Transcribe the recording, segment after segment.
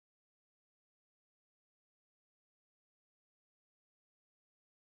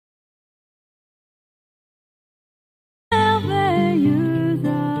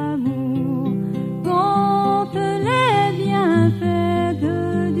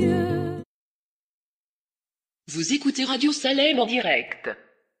Vous écoutez Radio Salem en direct.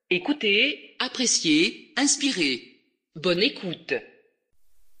 Écoutez, appréciez, inspirez. Bonne écoute.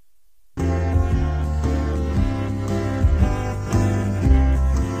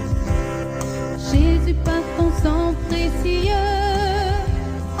 Jésus par ton sang précieux,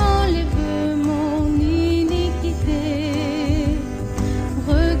 enlève mon iniquité.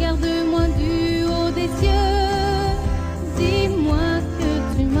 Regarde-moi du haut des cieux, dis-moi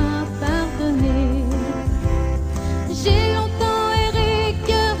que tu m'as pardonné. J'ai longtemps erré,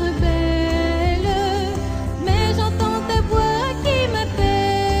 cœur rebelle, mais j'entends ta voix qui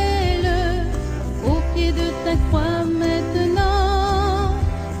m'appelle. Au pied de ta croix maintenant,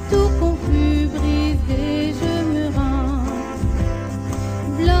 tout confus, brisé, je me rends.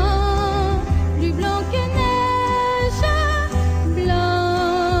 Blanc, plus blanc que neige,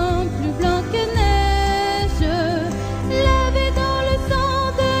 blanc, plus blanc que neige, lavé dans le sang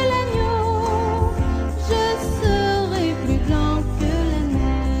de l'agneau, je serai plus blanc que la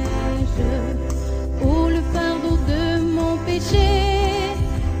neige. Oh, le fardeau de mon péché,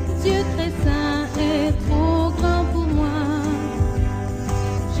 Dieu très saint est trop grand pour moi.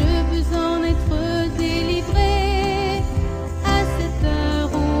 Je veux en être délivré, à cette heure,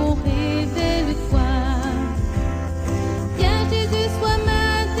 oh, révèle-toi. Viens Jésus, sois ma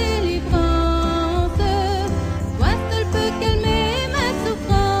délivrance, toi seul peux calmer ma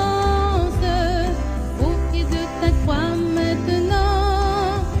souffrance. Au pied de ta croix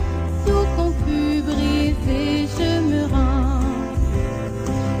maintenant, tout confus, brisé, je me rends.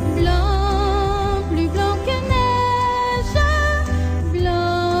 Blanc, plus blanc que neige,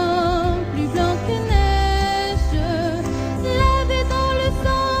 blanc, plus blanc que neige, lavé dans le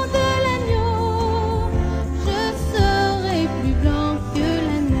sang de l'agneau, je serai plus blanc que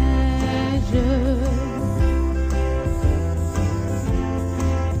la neige.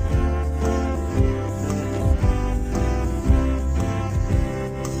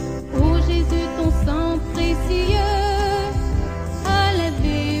 Ô Jésus, ton sang précieux a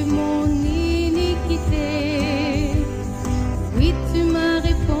lavé mon iniquité. Oui, tu m'as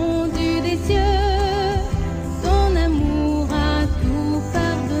répondu des cieux, ton amour a tout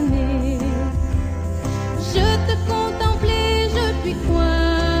pardonné. Je te contemplais, je puis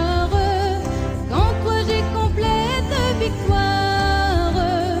croire, qu'en toi j'ai complète victoire.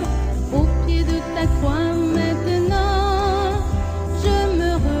 Au pied de ta croix maintenant, je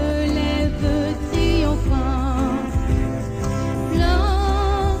me relève triomphant.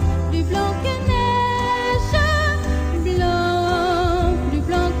 Blanc, plus blanc que neige, blanc, plus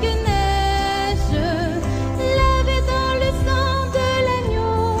blanc que neige, lavé dans le sang de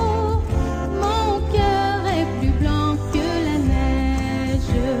l'agneau, mon cœur est plus blanc que la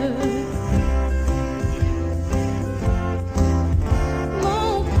neige.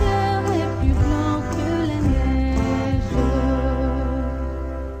 Mon cœur est plus blanc que la neige.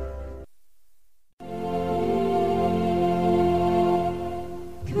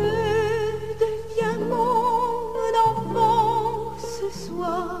 Que devient mon enfant ce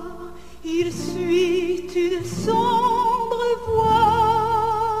soir? Il suit une sombre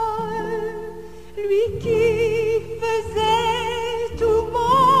voie, lui qui faisait tout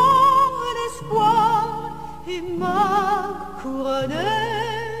mon espoir et ma couronne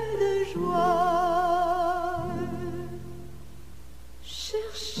de joie.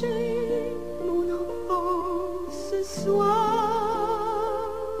 Cherchez mon enfant ce soir,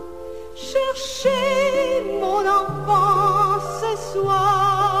 cherchez mon enfant ce soir.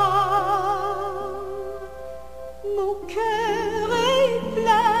 Mon cœur est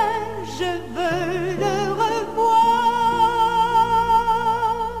plein, je veux le revoir.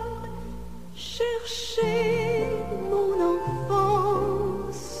 Cherchez mon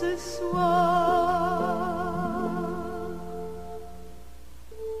enfant ce soir.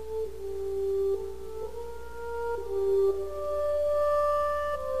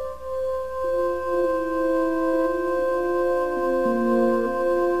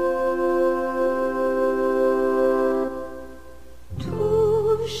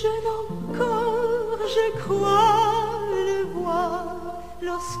 Tout jeune encore, je crois le voir,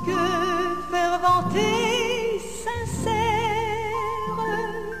 lorsque fervent et sincère,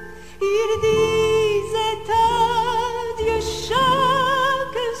 il disait à Dieu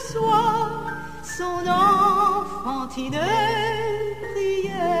chaque soir son enfantine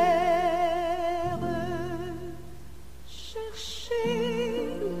prière. Cherchez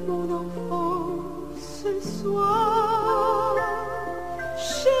mon enfant ce soir,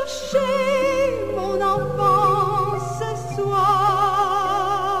 cherchez mon enfant ce soir.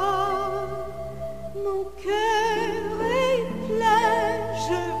 Mon cœur est plein,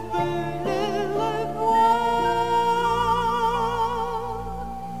 je veux le revoir.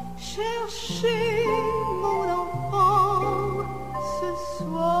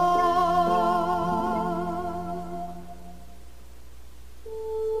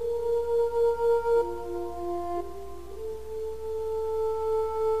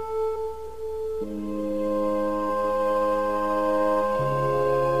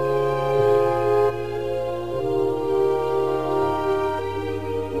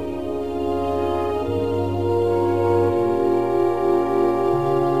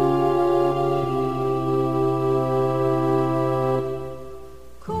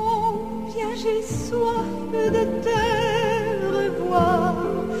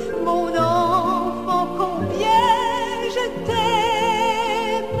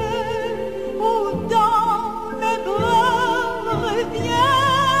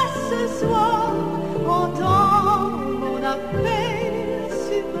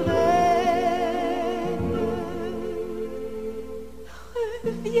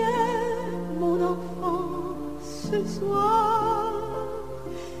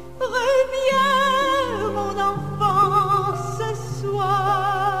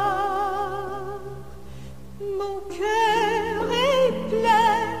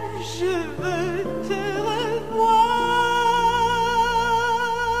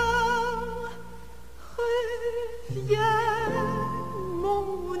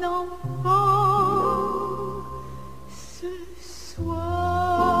 mon enfant, ce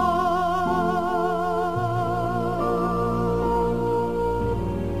soir.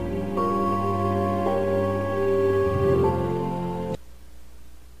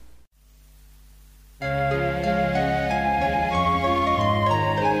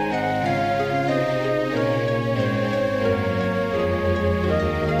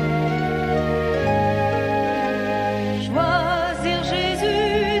 Choisir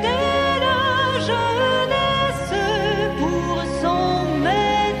Jésus dès la jeunesse pour son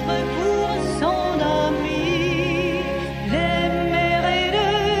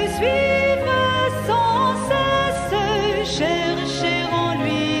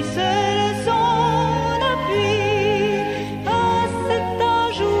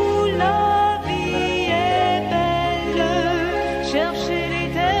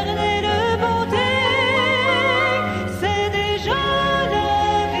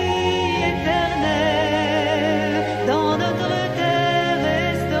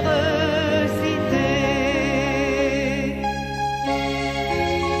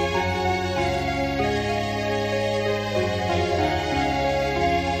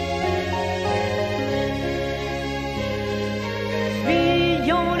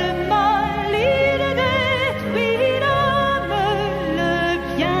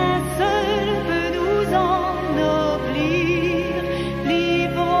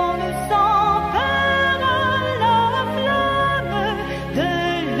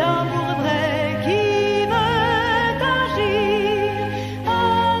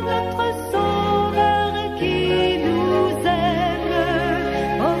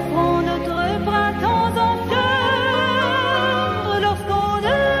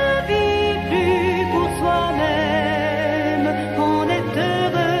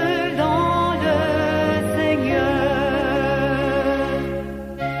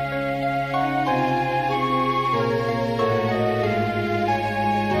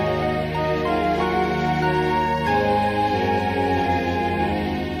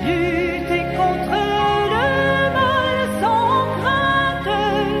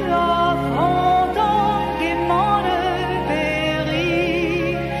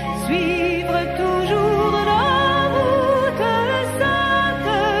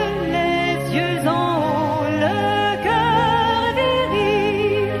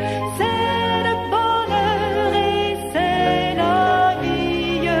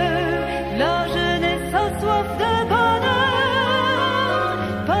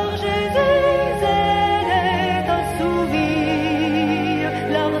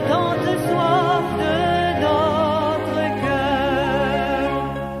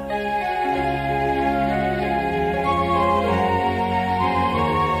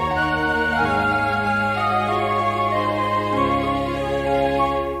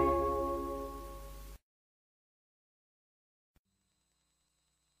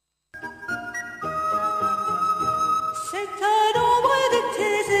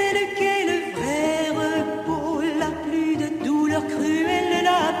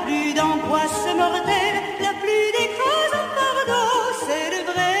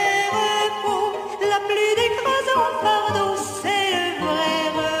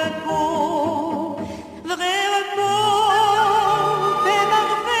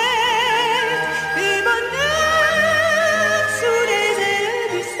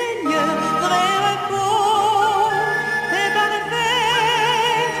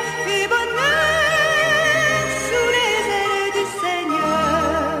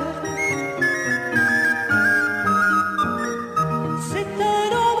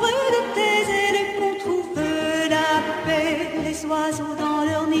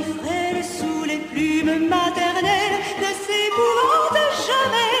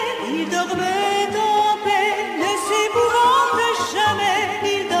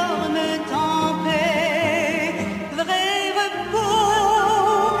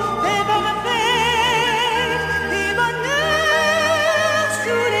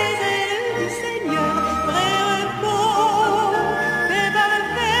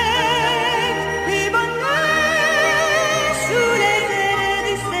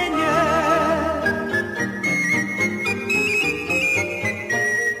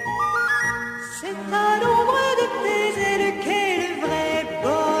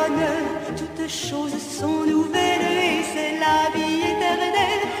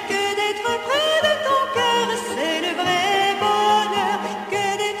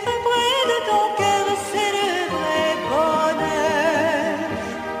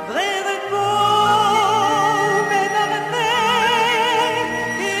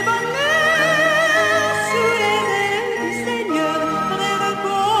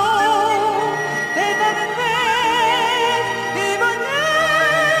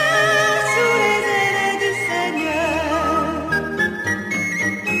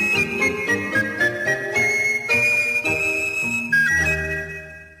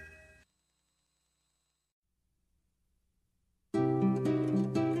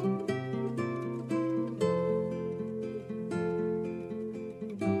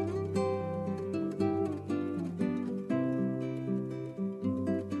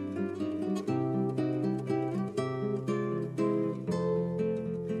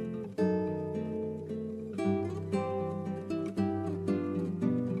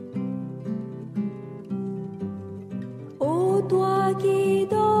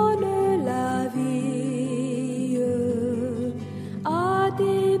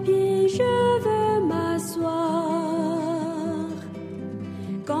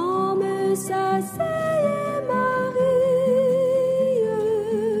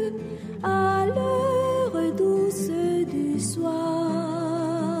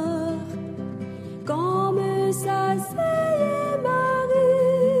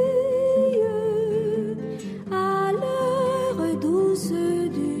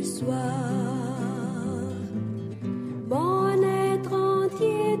soir. Mon être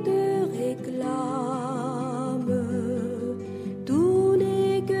entier te réclame, tout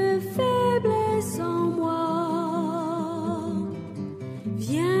n'est que faiblesse en moi.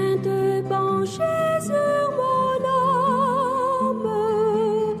 Viens te pencher sur mon âme,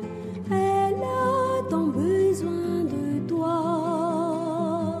 elle a tant besoin de toi.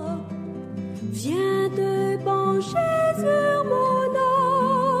 Viens te pencher sur mon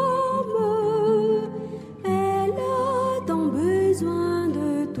âme, elle a tant besoin de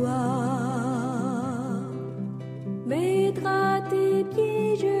toi. Mettre à tes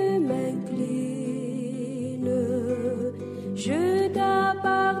pieds je m'incline, je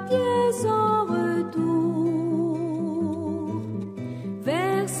t'appartiens sans retour.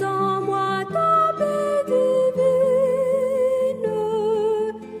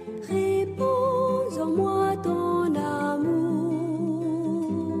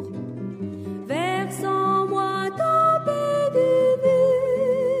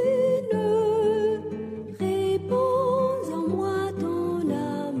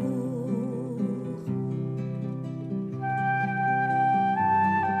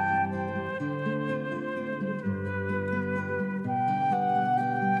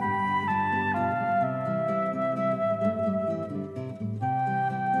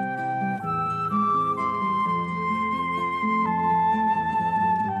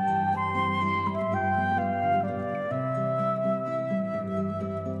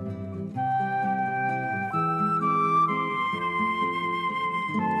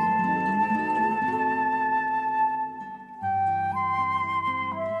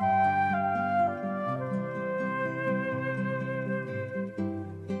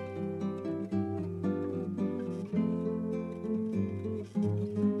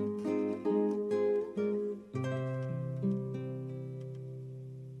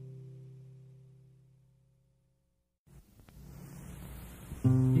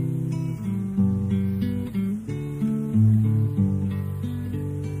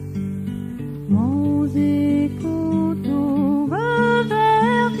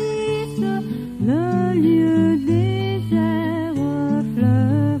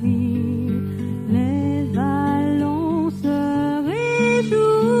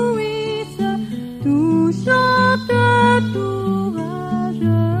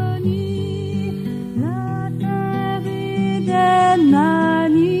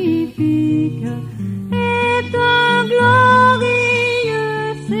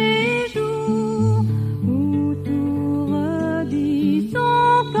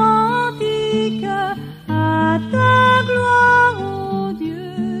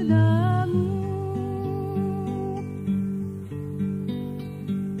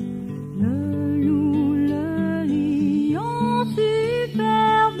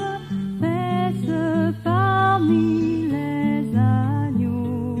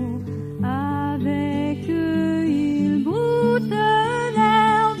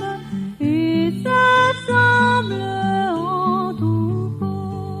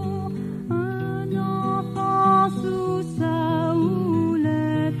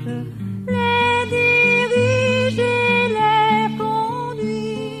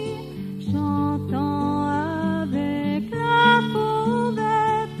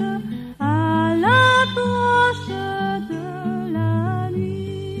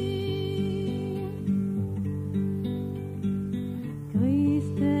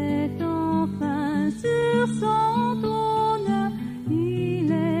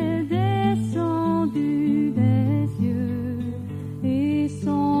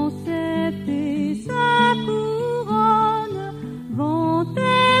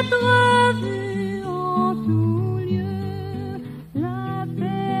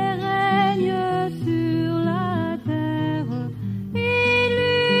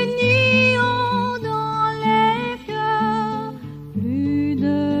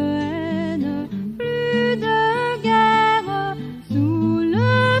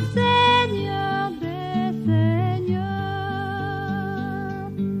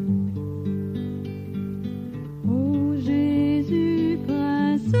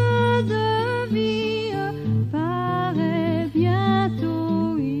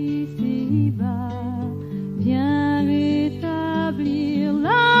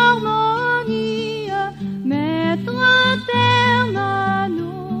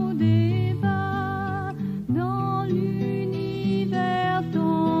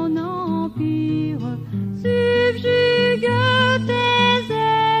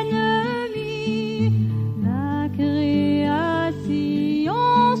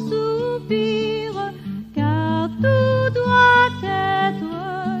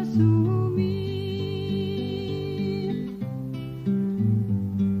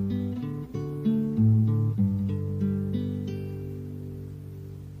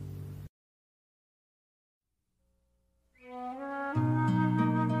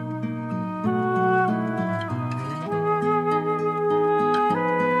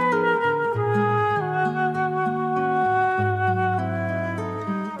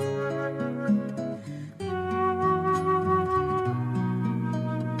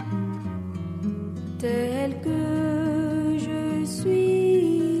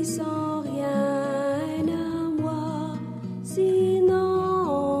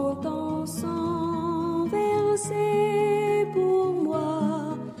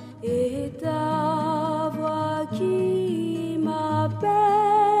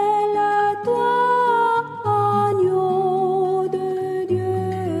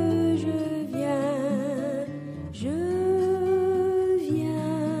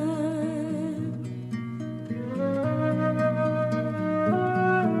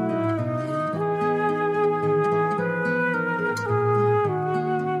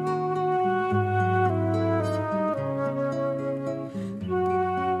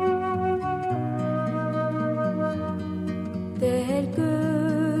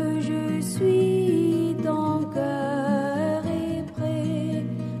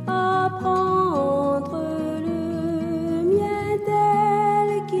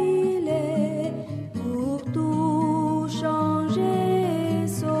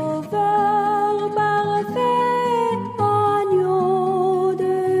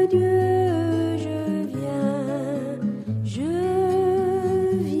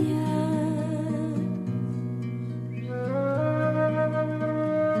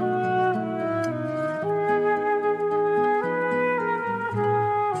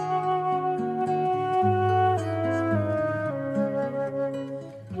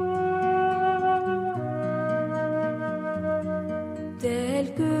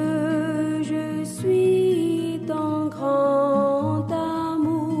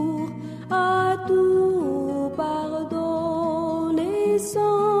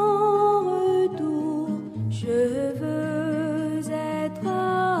 sans retour. Je veux être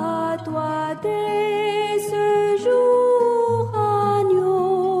à toi dès ce jour,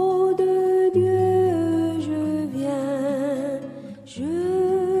 agneau de Dieu, je viens, je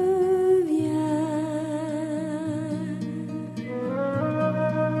viens.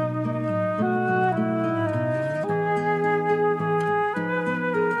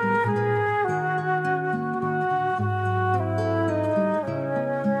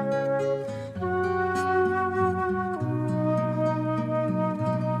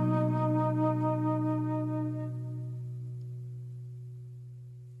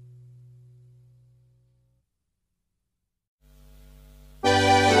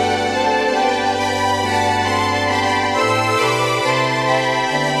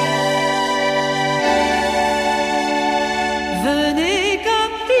 Venez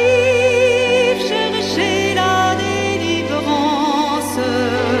captifs chercher la délivrance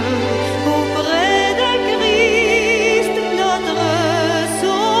auprès de Christ notre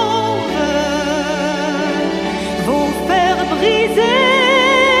Sauveur. Vos fers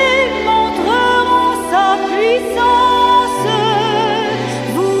brisés montreront sa puissance,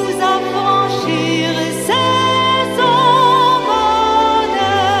 vous affranchir c'est son bonheur.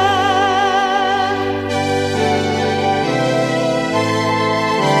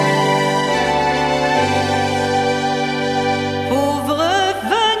 Pauvres,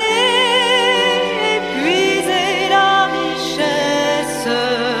 venez épuiser la richesse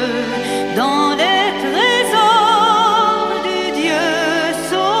dans les trésors du Dieu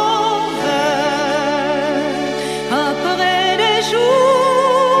Sauveur. Après les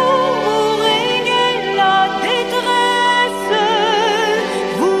jours où régnait la détresse,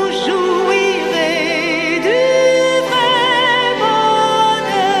 vous jouirez du vrai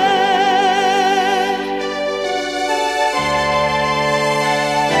bonheur.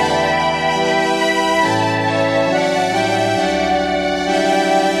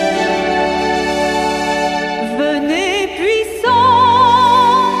 Venez puissants,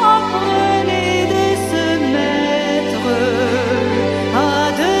 apprenez de ce maître à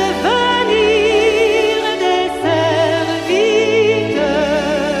devenir des serviteurs.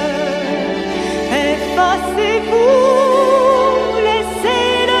 Effacez-vous,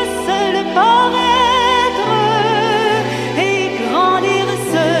 laissez le seul paraître et grandir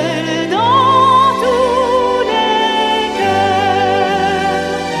seul dans tous les cœurs.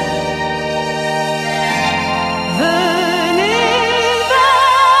 Venez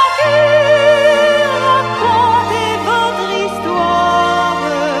vaincus, racontez votre histoire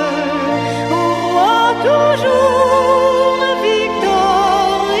au roi toujours victorieux.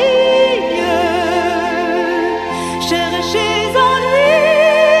 Cherchez en lui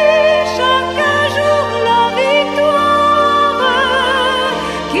chaque jour la victoire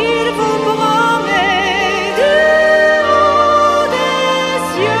qu'il vous promet du haut des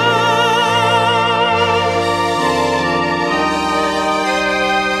cieux.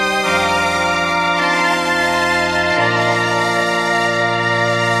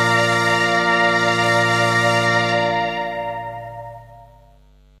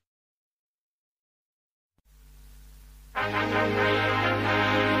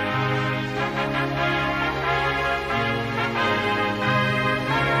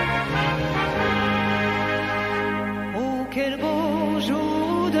 Oh, quel beau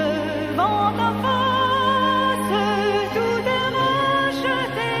jour devant ta face, tout est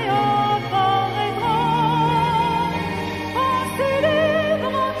racheté apparaîtra. En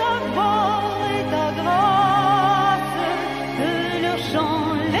célébrant ta gloire et ta grâce, de leur chant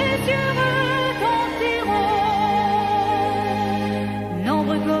les yeux retentiront.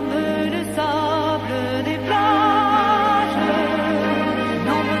 Nombre comme le sable des plages,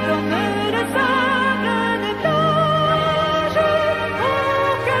 nombre comme le sable des plages.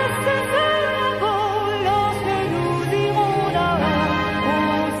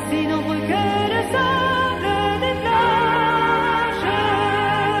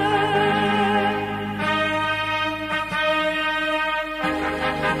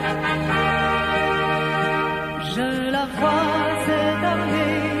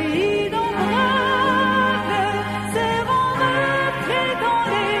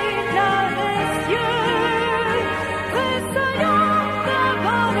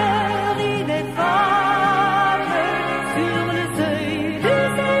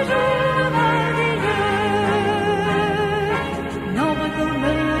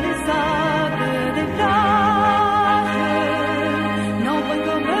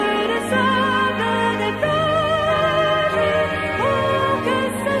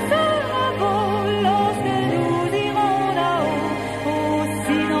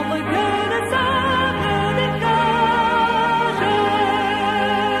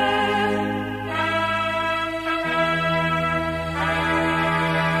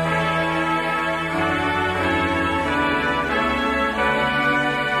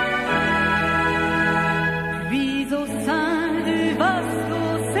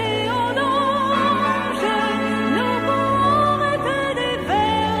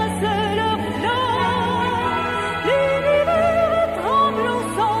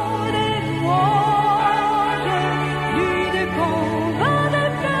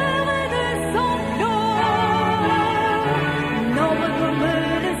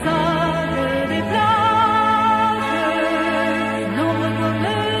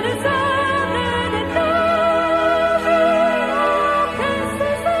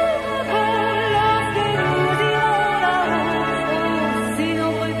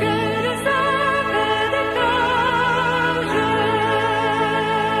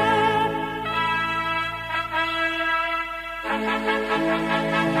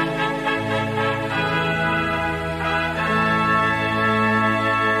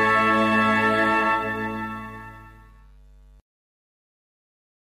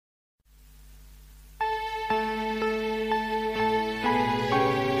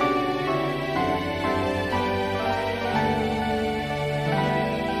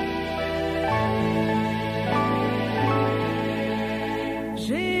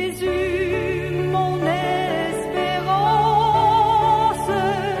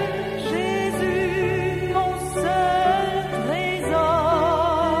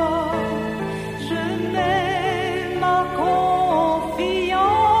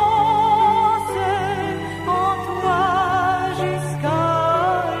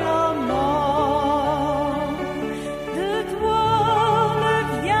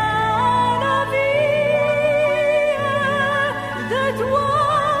 toi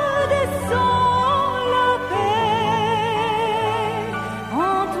descend la paix,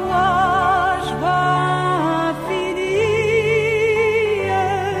 en toi joie infinie,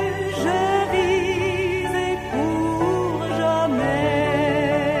 je vivrai pour jamais.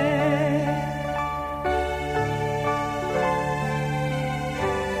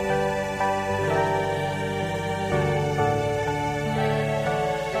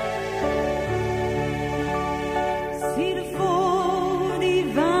 S'il faut dire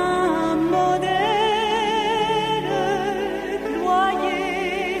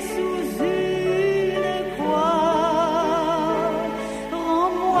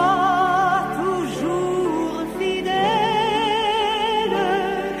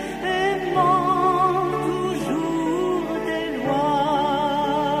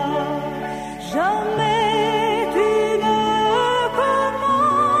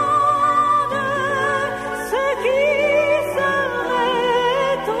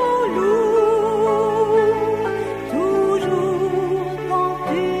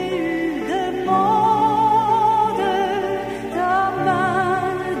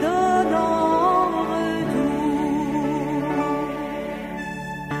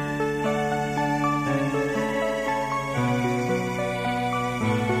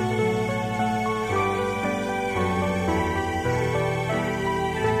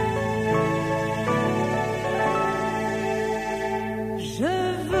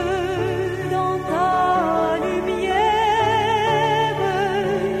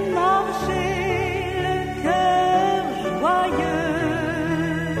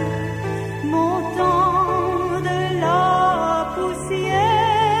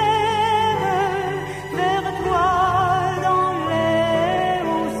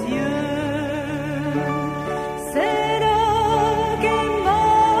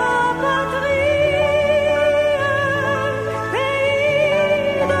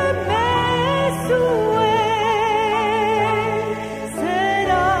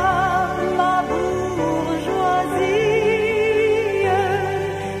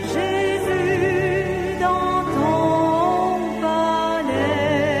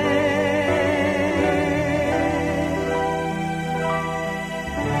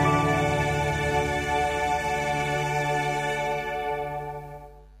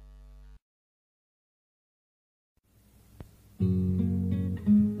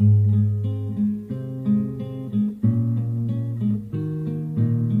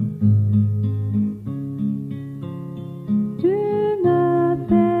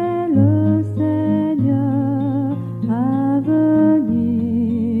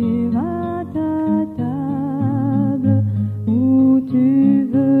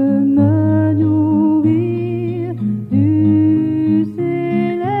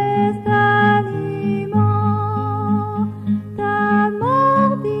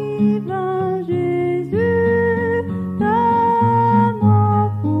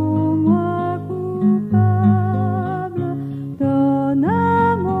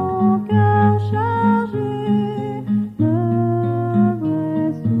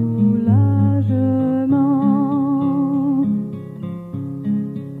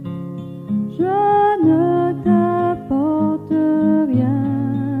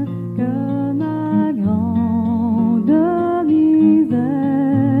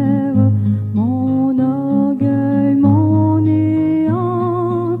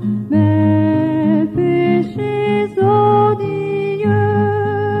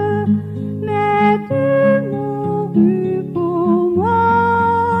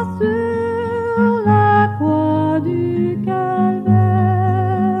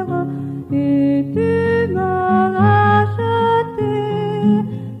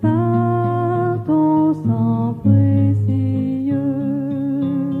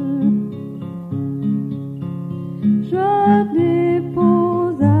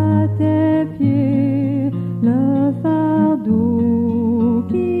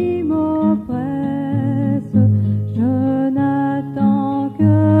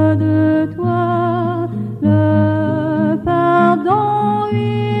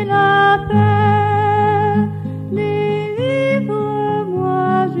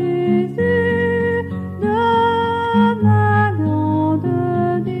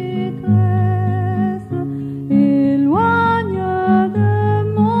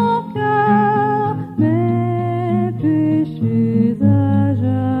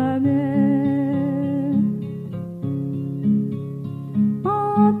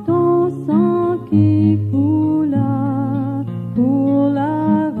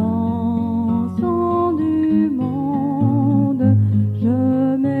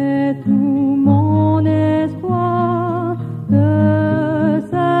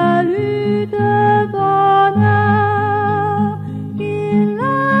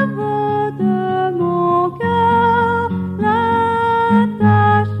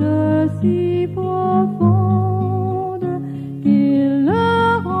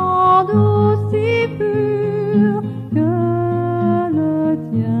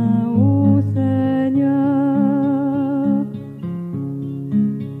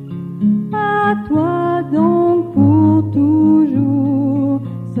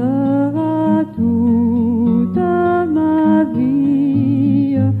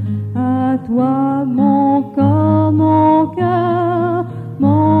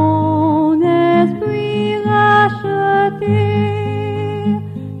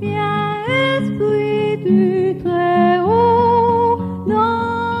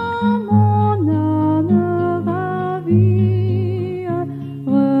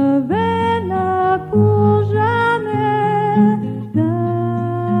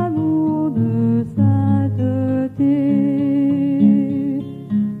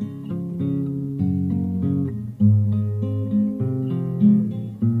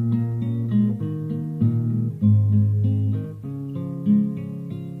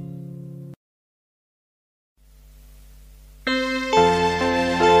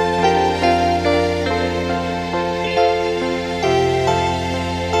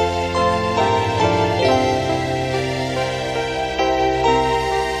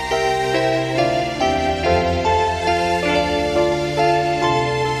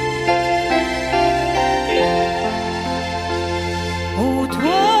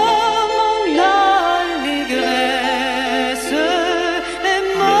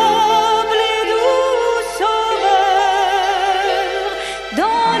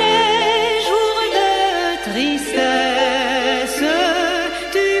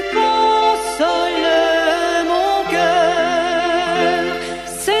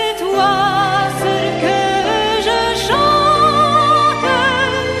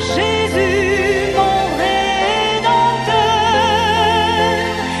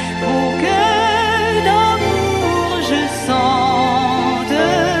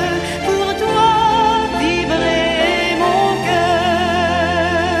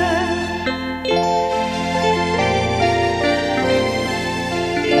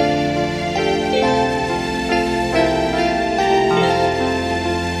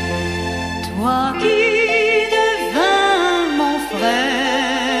Toi qui devins mon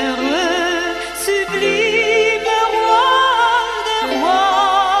frère, sublime roi des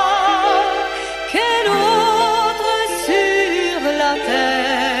rois, quel autre sur la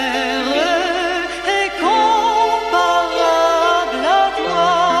terre est comparable à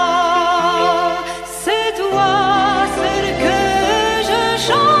toi? C'est toi seul que je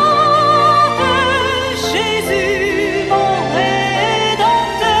chante, Jésus mon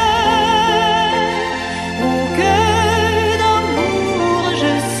Rédempteur. Oh, que d'amour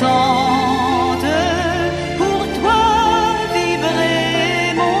je sente, pour toi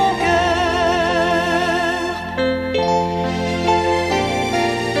vibrer mon cœur.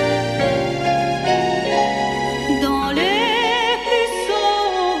 Dans les plus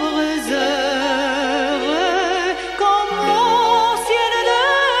sombres heures, quand mon ciel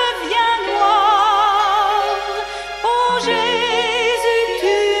devient noir, oh Jésus,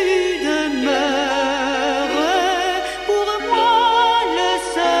 tu demeures pour moi le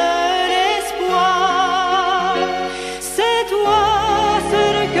seul espoir. C'est toi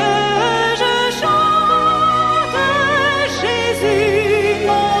seul que je chante, Jésus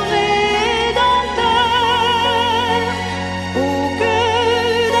mon Rédempteur. Oh, que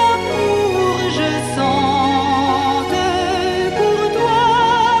d'amour je sente, pour toi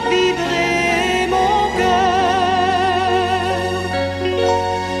vibrer mon cœur.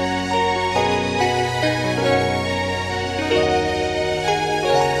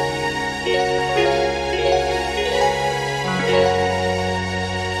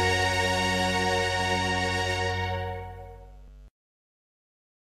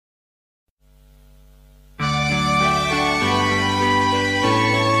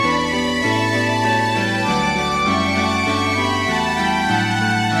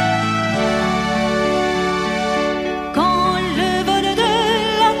 Quand le vol de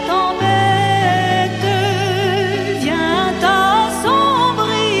la tempête vient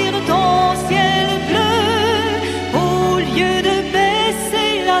assombrir ton ciel bleu, au lieu de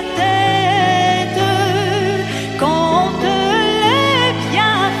baisser la tête, compte les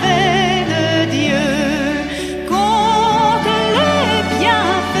bienfaits de Dieu, compte les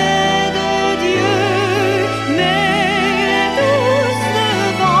bienfaits de Dieu, mets tous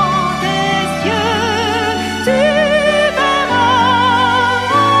devant tes yeux, tu verras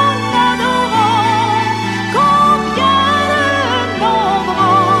en adorant combien le nombre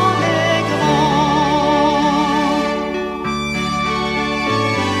en est grand.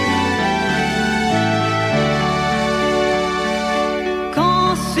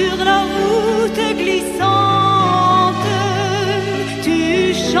 Quand sur la route glissante, tu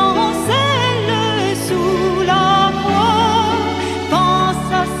chancelles sous la voie, pense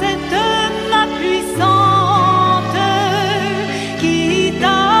à cette main puissante qui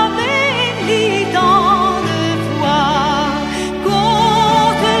t'a béni tant de fois.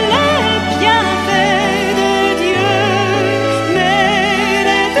 Compte les bienfaits de Dieu,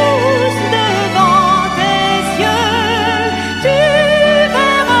 mets-les tous devant tes yeux, tu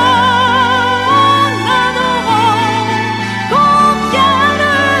verras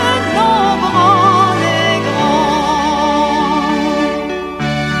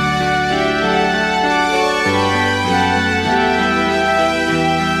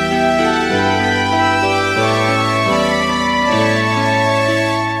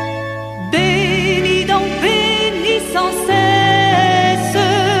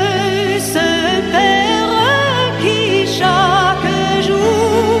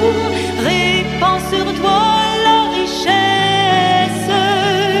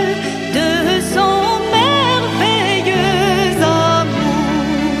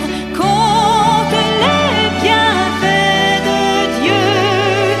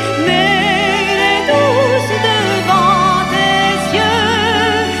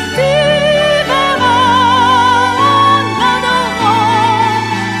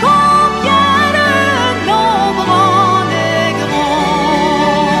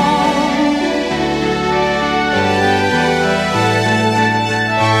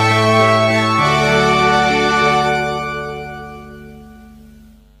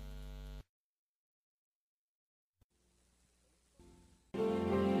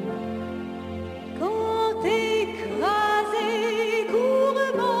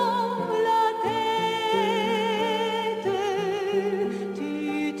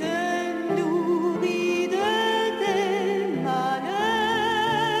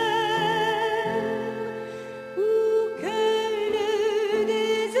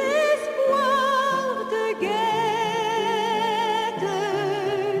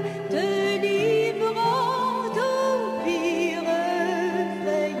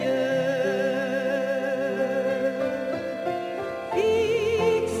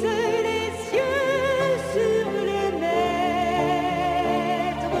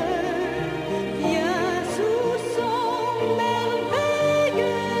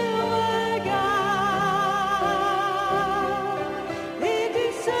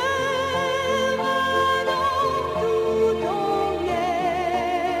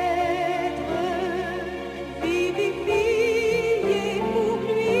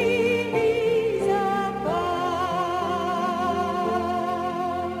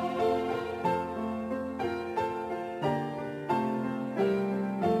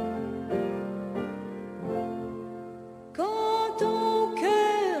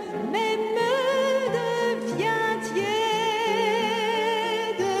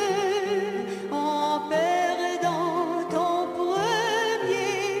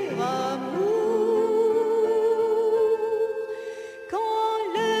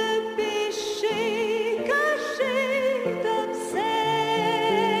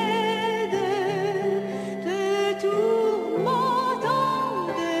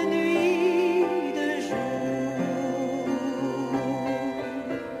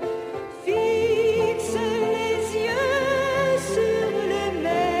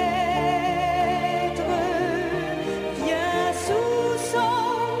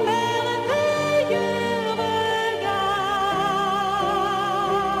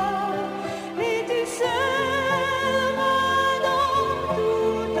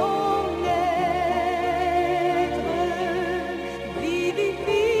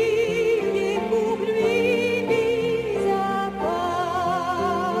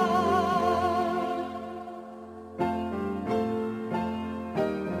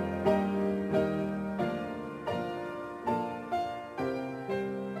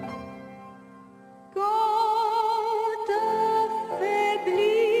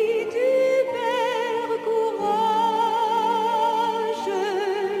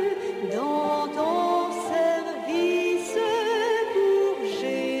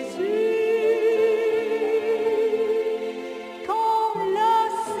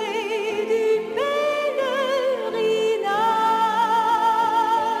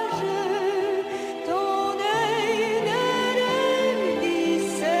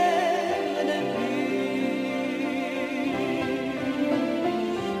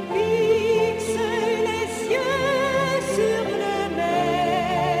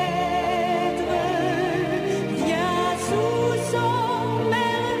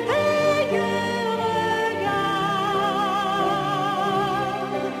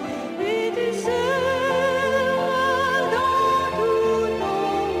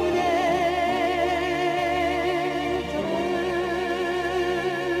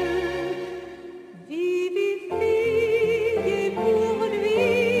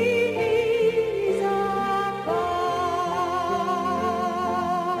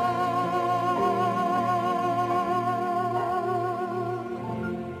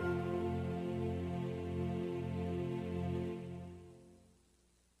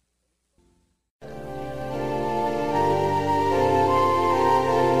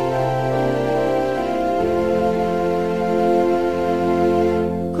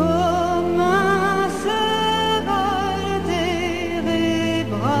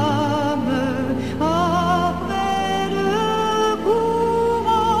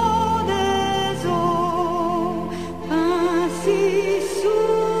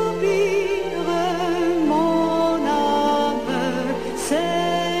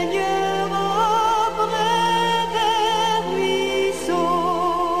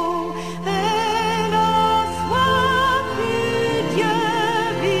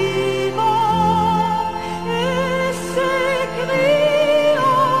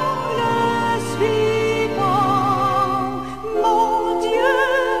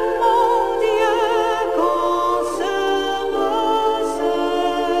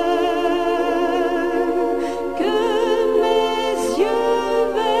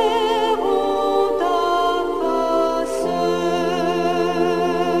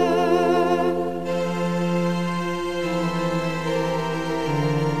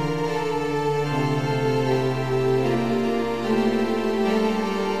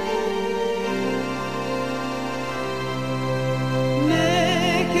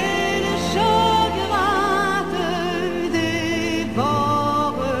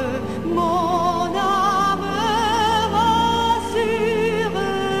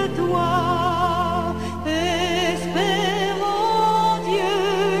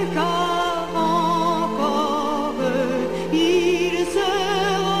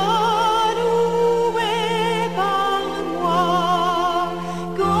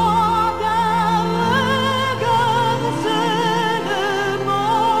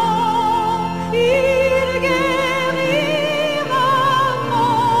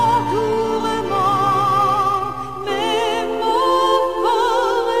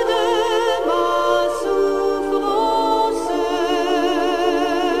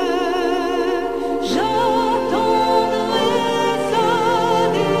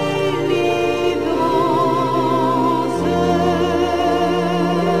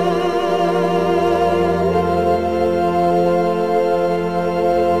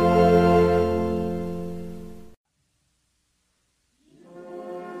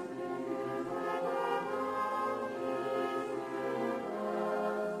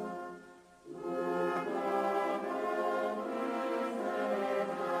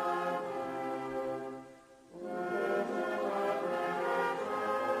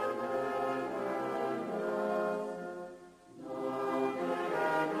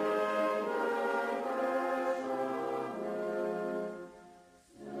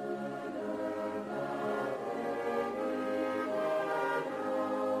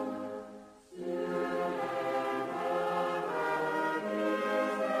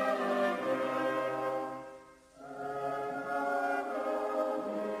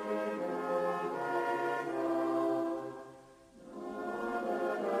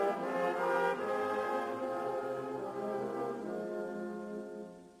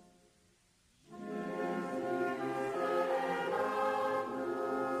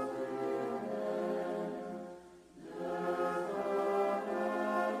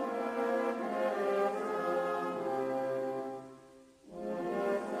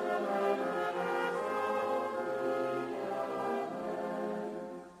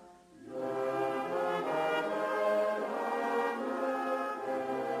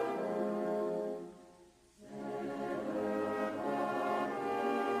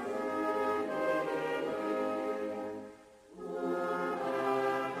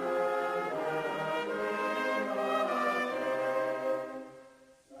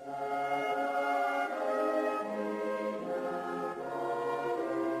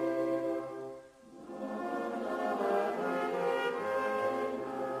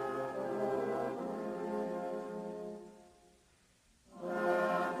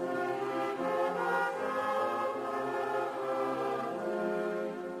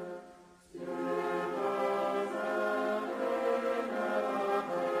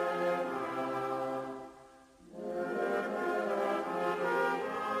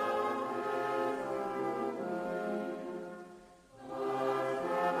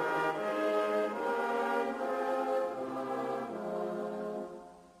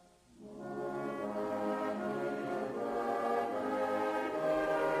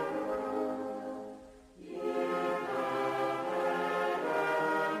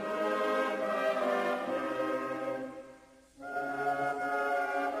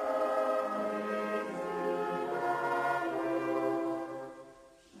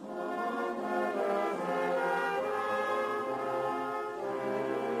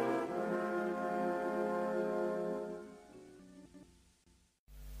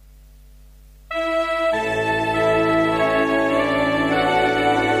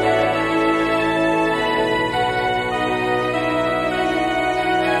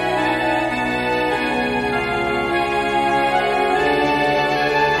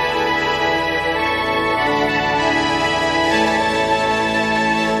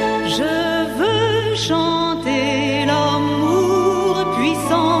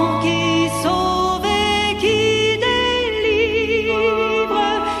puissant qui sauve et qui délivre,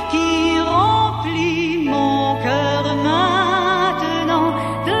 qui remplit mon cœur maintenant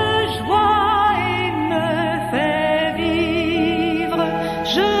de joie et me fait vivre.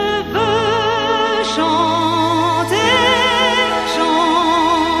 Je veux chanter,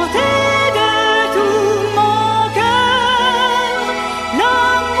 chanter de tout mon cœur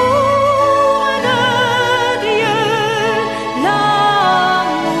l'amour de Dieu,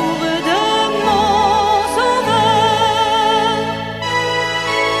 l'amour de mon Sauveur.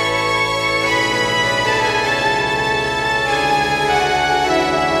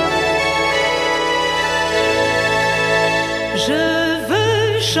 Je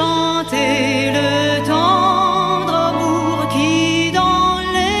veux chanter le tendre amour qui dans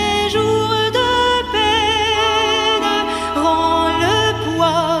les jours de peine rend le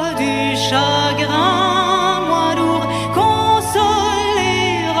poids du chagrin moins lourd, consolera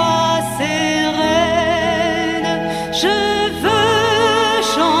sereine. Je veux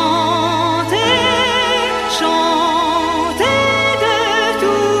chanter, chanter de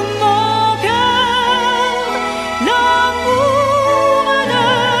tout mon cœur l'amour de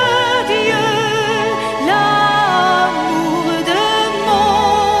Dieu,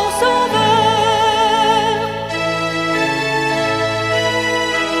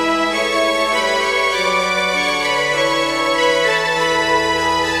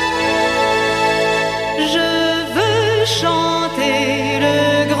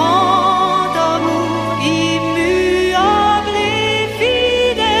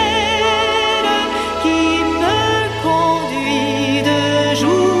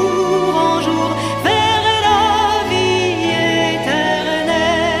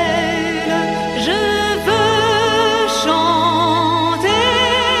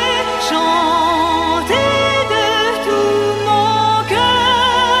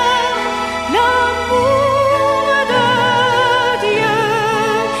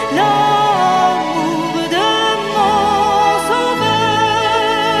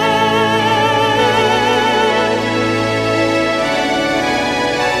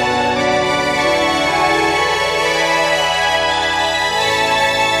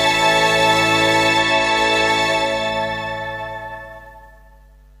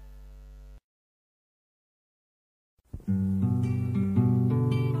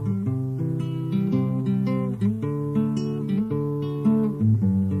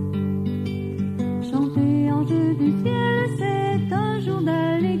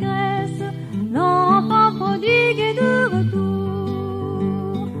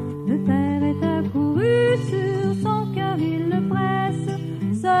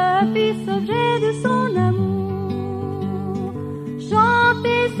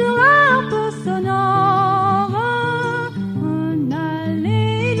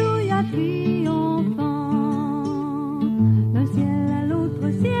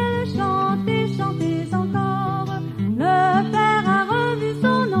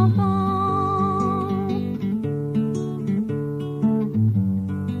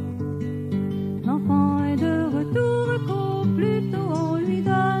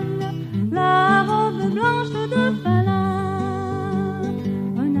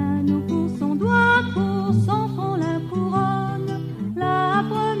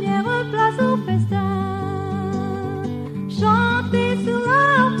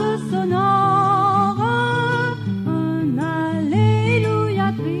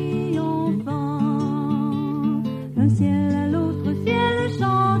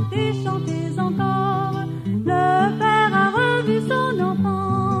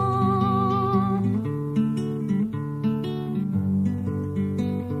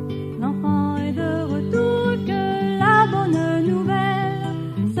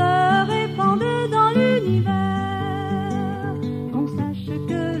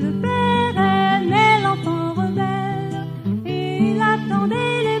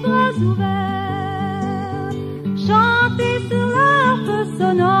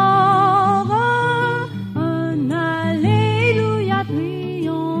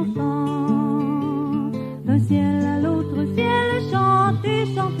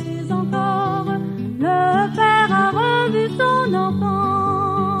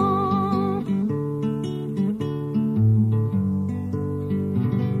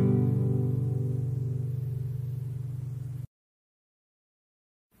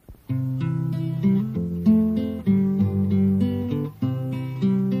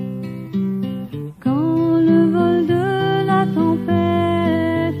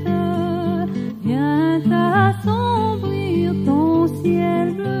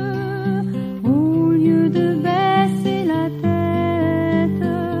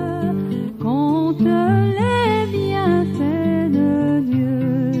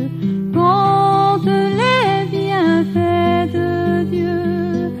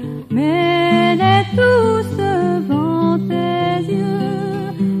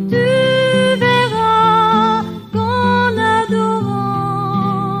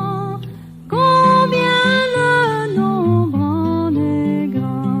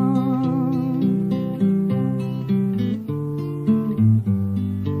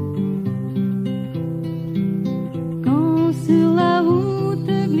 sur la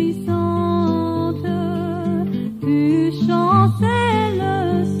route glissante, tu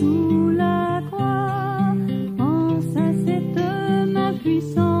chancelles sous la croix. Pense à cette main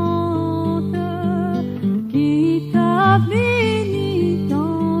puissante qui t'a béni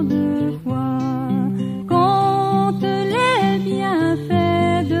tant de fois. Compte les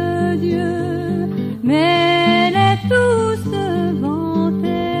bienfaits de Dieu, mets-les tous devant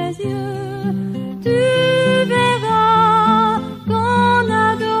tes yeux. Tu verras qu'en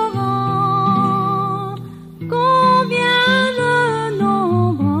adorant, combien le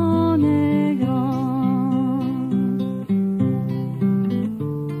nombre en est grand.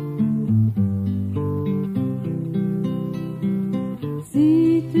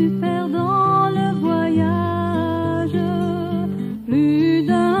 Si tu perds dans le voyage plus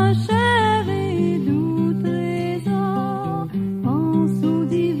d'un cher et doux trésor, pense au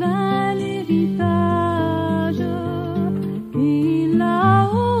divin héritage qui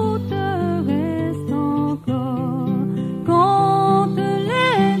là-haut te reste encore. Compte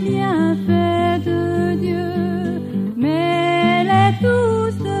les bienfaits de Dieu, mets-les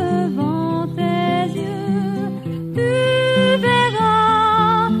tous devant tes yeux. Tu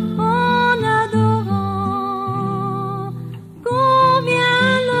verras en adorant combien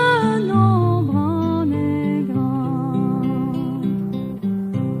le nombre en est grand.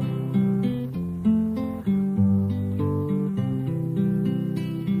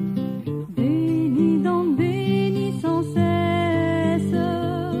 Bénis donc, bénis sans cesse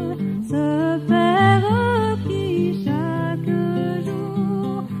ce Père qui chaque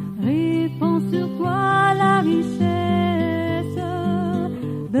jour répand sur toi la richesse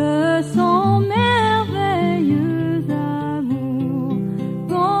de son merveilleux amour.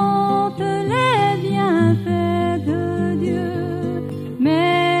 Compte les bienfaits de Dieu,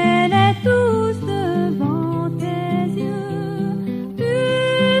 mets-les tous devant tes yeux. Tu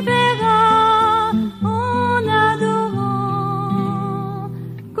verras en adorant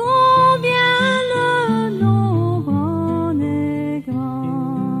combien le nombre en est grand.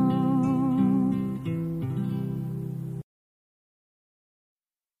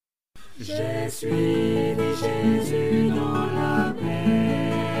 J'ai suivi Jésus dans la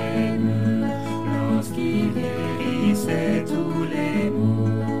peine, lorsqu'il guérissait tous les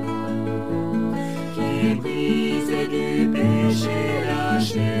maux, qui brisait du péché la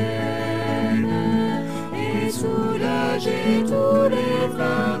chaîne et soulageait tous les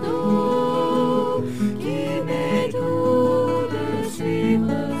fardeaux, qui m'est doux de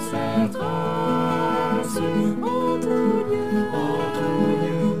suivre sa trace en tout lieu, en tout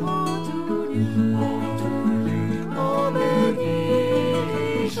lieu, en tout lieu, en tout lieu, en me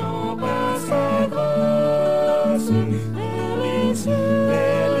dirigeant par sa grâce vers les cieux,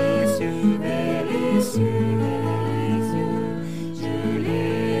 vers les cieux, vers les cieux, vers les cieux. Je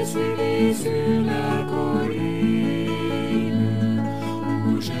l'ai suivi sur la colline où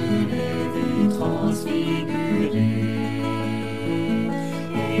je l'ai vu transfiguré,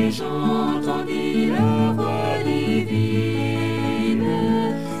 et j'entendis la voix divine: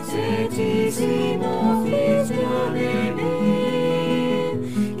 c'est ici mon fils bien-aimé,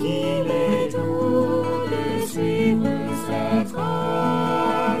 qu'il est doux de suivre sa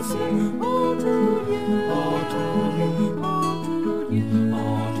trace en tout lieu, en tout lieu, en tout lieu,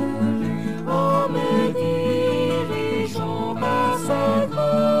 en tout lieu, en me dirigeant par sa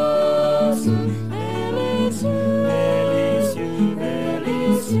grâce vers les cieux, vers les cieux, vers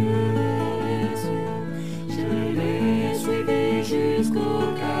les cieux, vers les cieux. Je l'ai suivi jusqu'au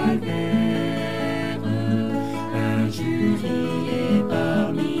calvaire, injurié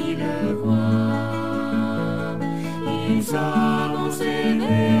parmi le voir. Il s'avançait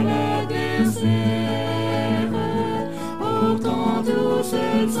vers l'adversaire, portant tout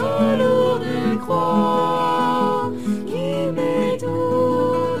seul sa lourde croix.